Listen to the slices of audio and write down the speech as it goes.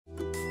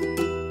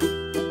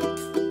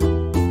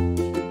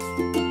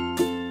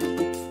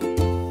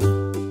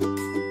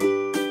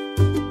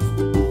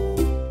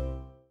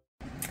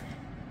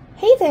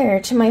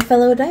there to my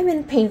fellow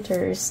diamond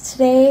painters.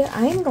 Today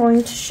I am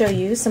going to show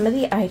you some of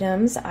the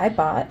items I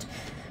bought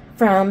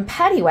from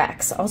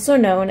Paddywaxx, also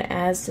known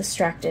as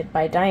Distracted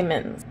by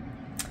Diamonds.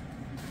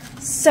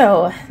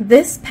 So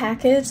this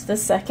package, the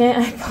second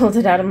I pulled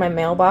it out of my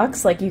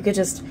mailbox, like you could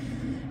just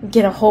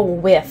get a whole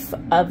whiff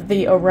of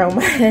the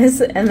aromas,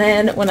 and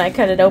then when I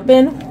cut it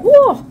open,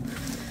 whoa!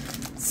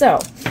 So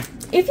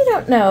if you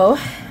don't know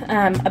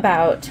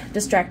about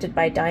Distracted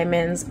by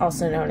Diamonds,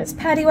 also known as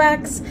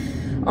Paddywaxx,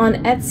 on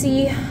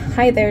Etsy,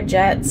 hi there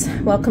Jets,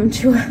 welcome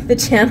to the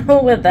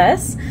channel with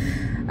us.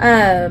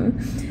 On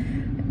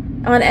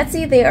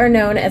Etsy they are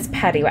known as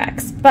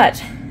Paddywaxx,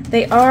 but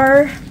they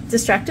are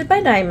Distracted by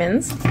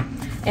Diamonds,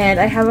 and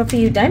I have a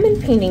few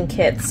diamond painting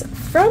kits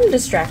from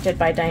Distracted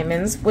by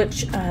Diamonds,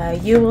 which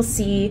you will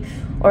see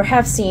or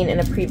have seen in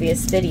a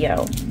previous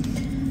video.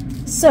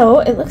 So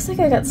it looks like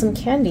I got some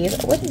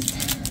candies. What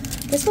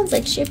is this? One's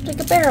like shaped like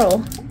a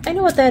barrel. I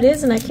know what that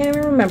is and I can't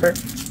even remember.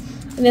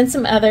 And then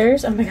some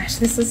others. Oh my gosh,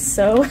 this is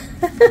so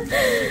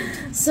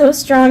so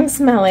strong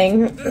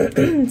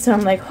smelling. So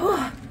I'm like,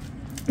 oh.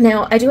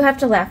 Now I do have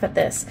to laugh at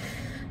this,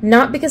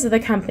 not because of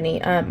the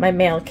company, my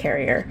mail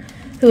carrier,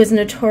 who is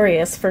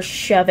notorious for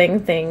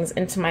shoving things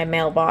into my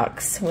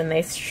mailbox when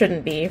they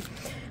shouldn't be.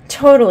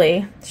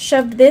 Totally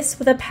shoved this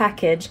with a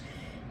package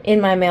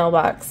in my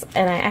mailbox,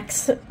 and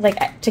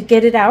to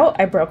get it out,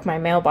 I broke my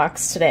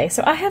mailbox today,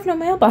 so I have no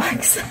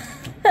mailbox.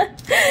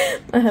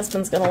 My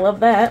husband's gonna love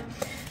that.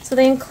 So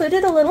they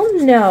included a little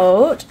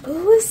note.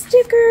 Ooh,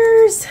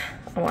 stickers!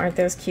 Oh, aren't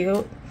those cute?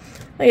 Look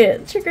at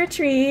it, trick or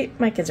treat.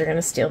 My kids are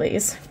gonna steal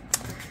these.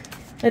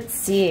 Let's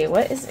see,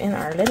 what is in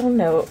our little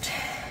note?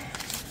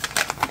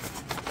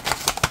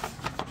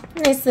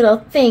 Nice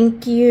little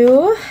thank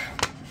you.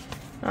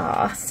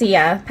 Aw, so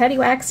yeah,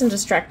 Paddywaxx and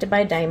Distracted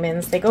by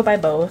Diamonds, they go by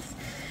both.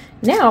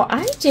 Now,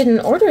 I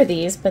didn't order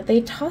these, but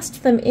they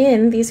tossed them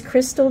in, these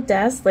Crystal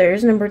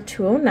Dazzlers, number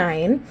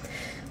 209.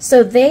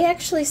 So they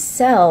actually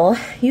sell,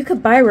 you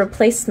could buy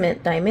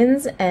replacement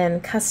diamonds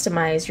and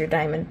customize your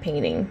diamond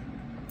painting.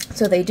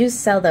 So they do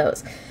sell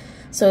those.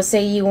 So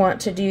say you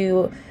want to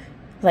do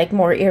like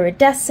more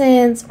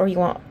iridescence, or you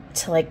want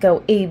to like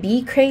go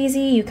AB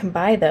crazy, you can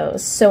buy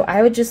those. So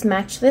I would just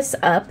match this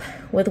up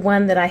with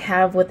one that I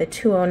have with the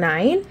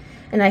 209,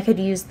 and I could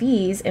use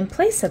these in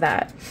place of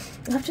that.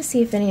 I'll have to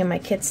see if any of my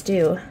kits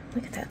do.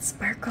 Look at that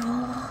sparkle.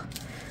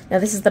 Now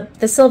this is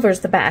the silver's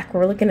the back.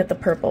 We're looking at the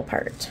purple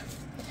part.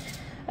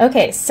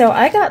 Okay, so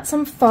I got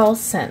some fall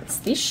scents.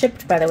 These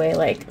shipped, by the way,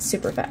 like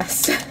super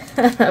fast.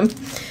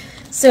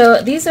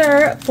 So these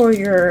are for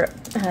your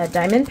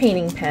diamond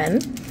painting pen.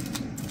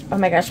 Oh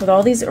my gosh, with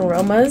all these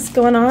aromas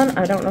going on,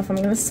 I don't know if I'm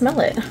gonna smell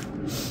it.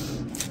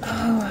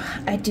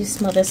 Oh, I do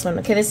smell this one.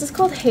 Okay, this is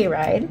called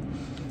Hayride.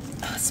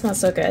 Oh, it smells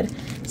so good.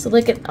 So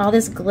look at all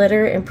this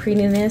glitter and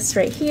prettiness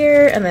right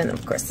here, and then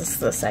of course this is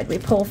the side we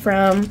pull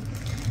from.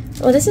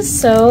 Oh, this is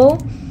so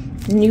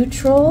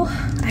neutral.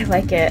 I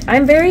like it.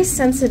 I'm very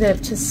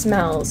sensitive to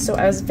smells, so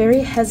I was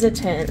very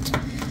hesitant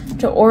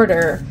to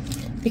order,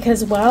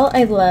 because while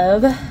I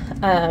love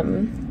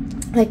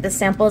like the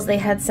samples they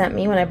had sent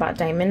me when I bought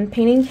diamond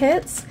painting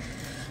kits,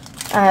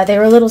 they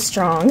were a little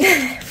strong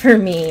for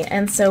me.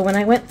 And so when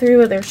I went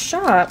through their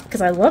shop,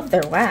 because I love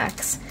their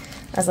wax,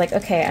 I was like,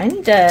 okay, I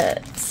need to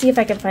see if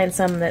I can find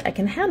some that I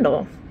can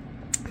handle.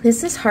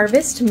 This is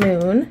Harvest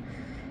Moon.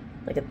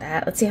 Look at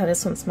that. Let's see how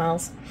this one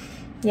smells.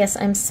 Yes,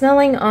 I'm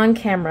smelling on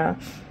camera.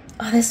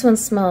 Oh, this one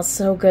smells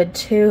so good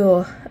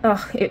too.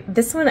 Oh,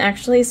 this one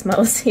actually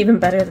smells even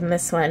better than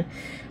this one.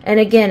 And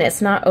again,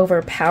 it's not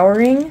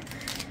overpowering.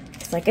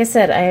 Like I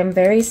said, I am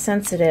very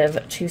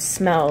sensitive to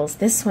smells.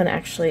 This one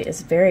actually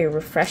is very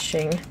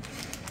refreshing.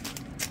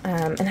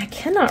 And I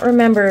cannot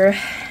remember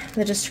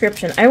the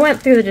description. I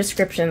went through the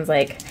descriptions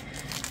like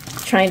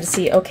trying to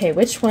see, okay,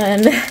 which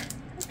one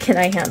can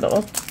I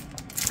handle?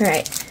 All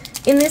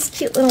right, in this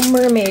cute little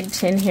mermaid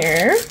tin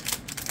here,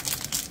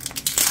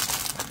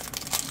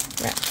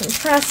 wrapped in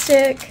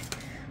plastic.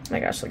 Oh my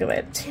gosh, look at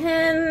that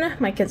tin.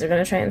 My kids are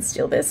gonna try and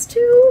steal this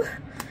too.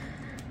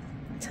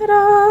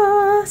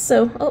 Ta-da!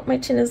 So, oh, my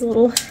tin is a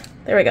little,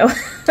 there we go.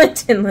 My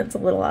tin lid's a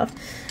little off.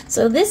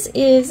 So this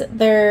is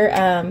their,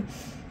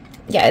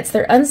 yeah, it's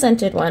their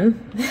unscented one.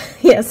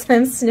 Yes,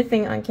 I'm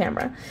sniffing on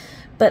camera.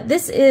 But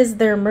this is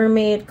their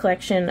mermaid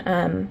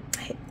collection,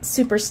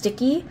 super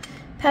sticky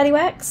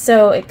Paddywaxx.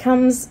 So it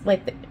comes,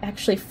 like, they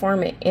actually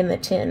form it in the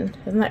tin.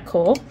 Isn't that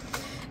cool?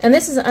 And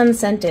this is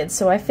unscented,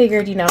 so I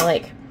figured, you know,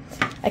 like,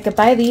 I could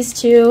buy these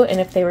two, and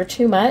if they were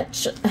too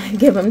much,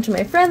 give them to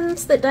my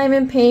friends that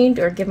diamond paint,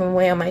 or give them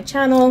away on my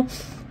channel,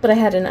 but I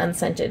had an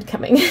unscented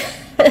coming.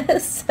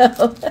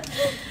 So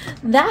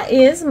that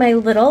is my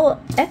little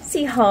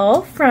Etsy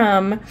haul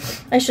from,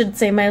 I should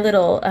say my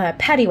little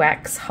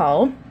Paddywaxx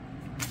haul,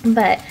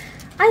 but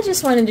I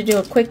just wanted to do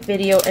a quick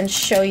video and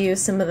show you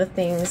some of the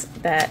things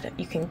that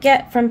you can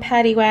get from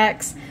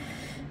Paddywaxx.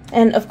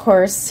 And of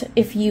course,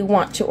 if you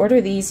want to order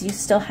these, you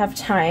still have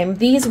time.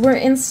 These were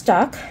in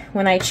stock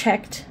when I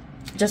checked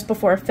just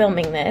before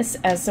filming this,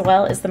 as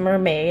well as the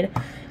mermaid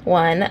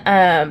one.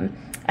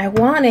 I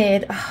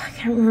wanted, oh, I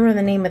can't remember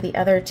the name of the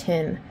other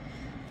tin.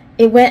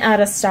 It went out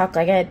of stock.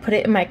 Like I had put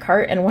it in my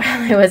cart, and while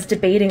I was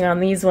debating on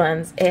these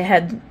ones, it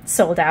had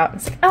sold out.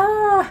 It's like,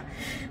 ah!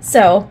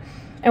 So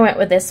I went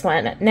with this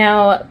one.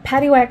 Now,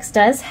 Paddywaxx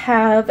does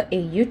have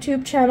a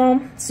YouTube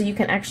channel, so you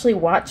can actually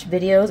watch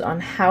videos on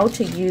how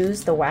to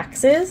use the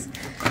waxes.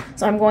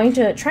 So I'm going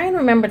to try and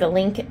remember to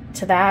link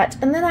to that,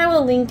 and then I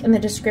will link in the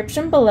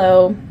description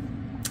below,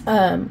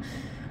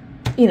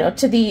 you know,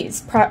 to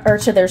these or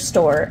to their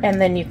store,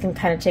 and then you can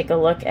kind of take a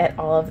look at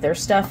all of their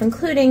stuff,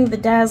 including the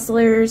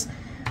dazzlers,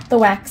 the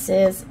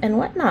waxes, and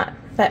whatnot.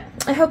 But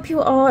I hope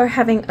you all are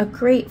having a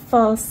great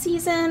fall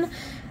season.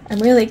 I'm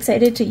really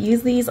excited to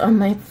use these on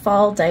my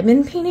fall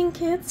diamond painting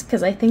kits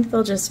because I think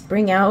they'll just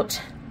bring out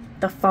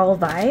the fall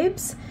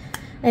vibes.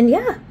 And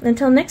yeah,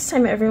 until next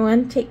time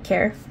everyone, take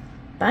care.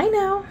 Bye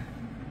now.